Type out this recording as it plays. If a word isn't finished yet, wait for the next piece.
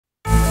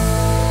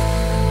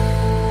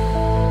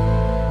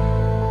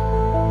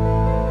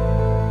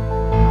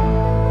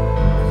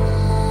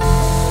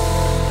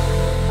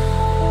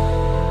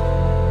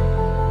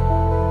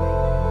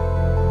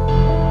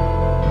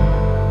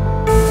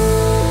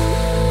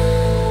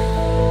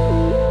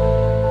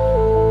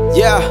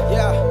Yeah,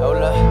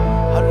 hold up.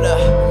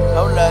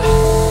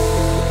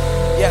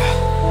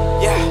 Yeah.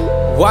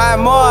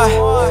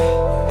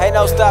 YMR, ain't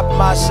no stopping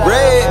my shine.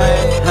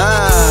 Red,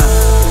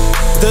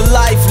 The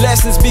life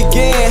lessons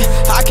begin.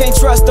 I can't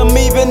trust them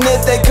even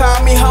if they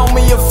call me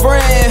homie or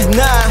friend.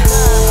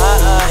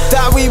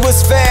 Thought we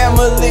was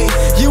family.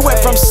 You went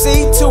from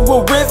sea to a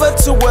river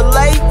to a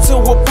lake to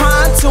a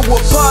pond to a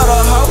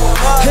puddle,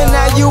 and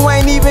now you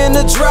ain't even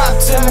a drop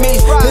to me.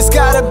 It's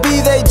gotta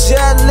be they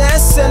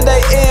jealous and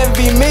they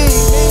envy me.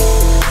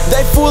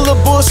 They full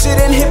of bullshit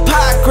and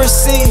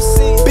hypocrisy.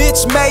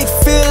 Bitch made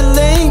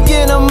feeling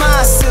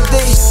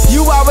animosity.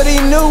 You already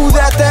knew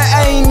that there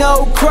ain't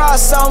no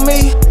cross on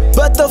me,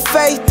 but the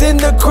faith in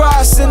the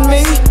cross in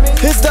me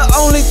is the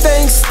only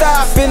thing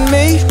stopping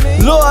me.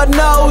 Lord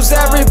knows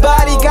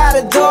everybody got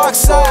a dark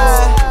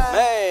side.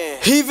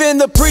 Even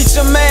the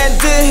preacher man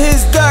did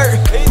his dirt.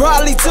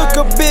 Probably took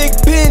a big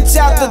pinch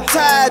out the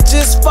tide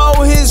just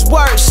for his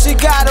work. She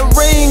got a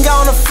ring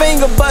on her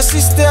finger, but she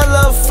still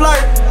a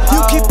flirt.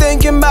 You keep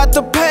thinking about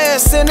the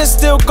past and it's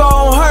still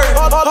gon' hurt.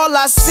 All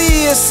I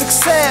see is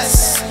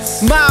success.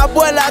 My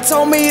abuela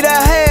told me to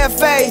have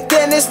faith,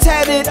 and it's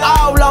tatted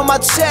all on my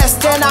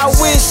chest, and I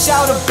wish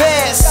y'all the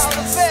best.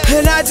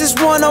 And I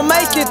just wanna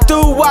make it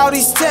through all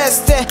these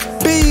tests and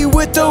be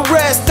with the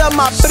rest of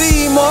my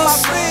primos.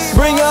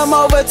 Bring them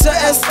over to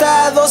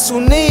Estados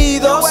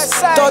Unidos.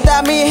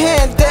 Toda mi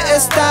gente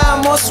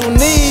estamos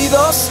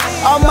unidos.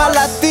 All my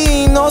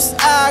Latinos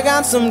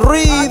hagan some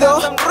ruido.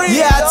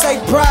 Yeah, I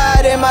take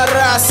pride in my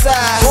raza.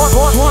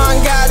 Juan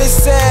Gotti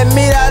said,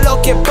 mira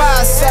lo que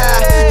pasa.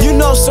 You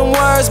know some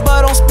words,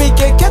 but don't speak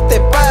it, ¿qué te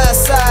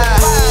pasa?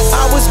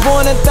 I was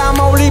born in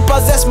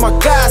Tamaulipas, that's my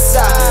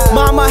casa.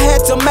 Mama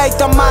had to make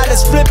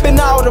tamales, flipping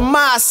all the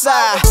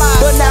masa.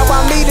 But now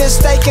I'm eating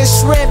steak and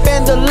shrimp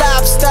and the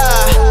lobster.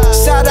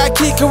 Shout out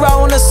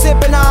Kikaro,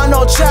 sipping on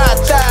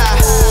horchata.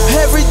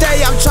 Every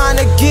day I'm trying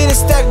to get it,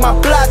 stack my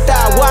plata.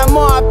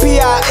 YMR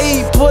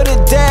PIE, put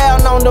it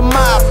down on the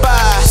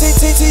mapa.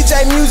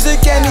 TJ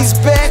Music and he's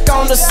back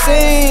on the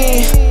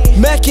scene.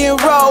 Mak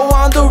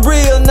on the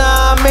real,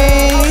 nah I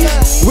mean.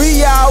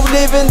 We all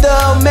living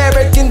the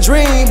American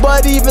dream,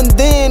 but even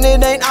then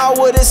it ain't all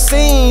what it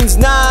seems,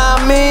 nah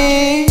I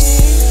mean.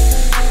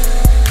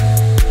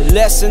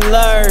 Lesson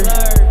learned.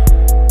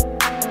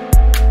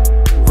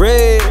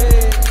 Red.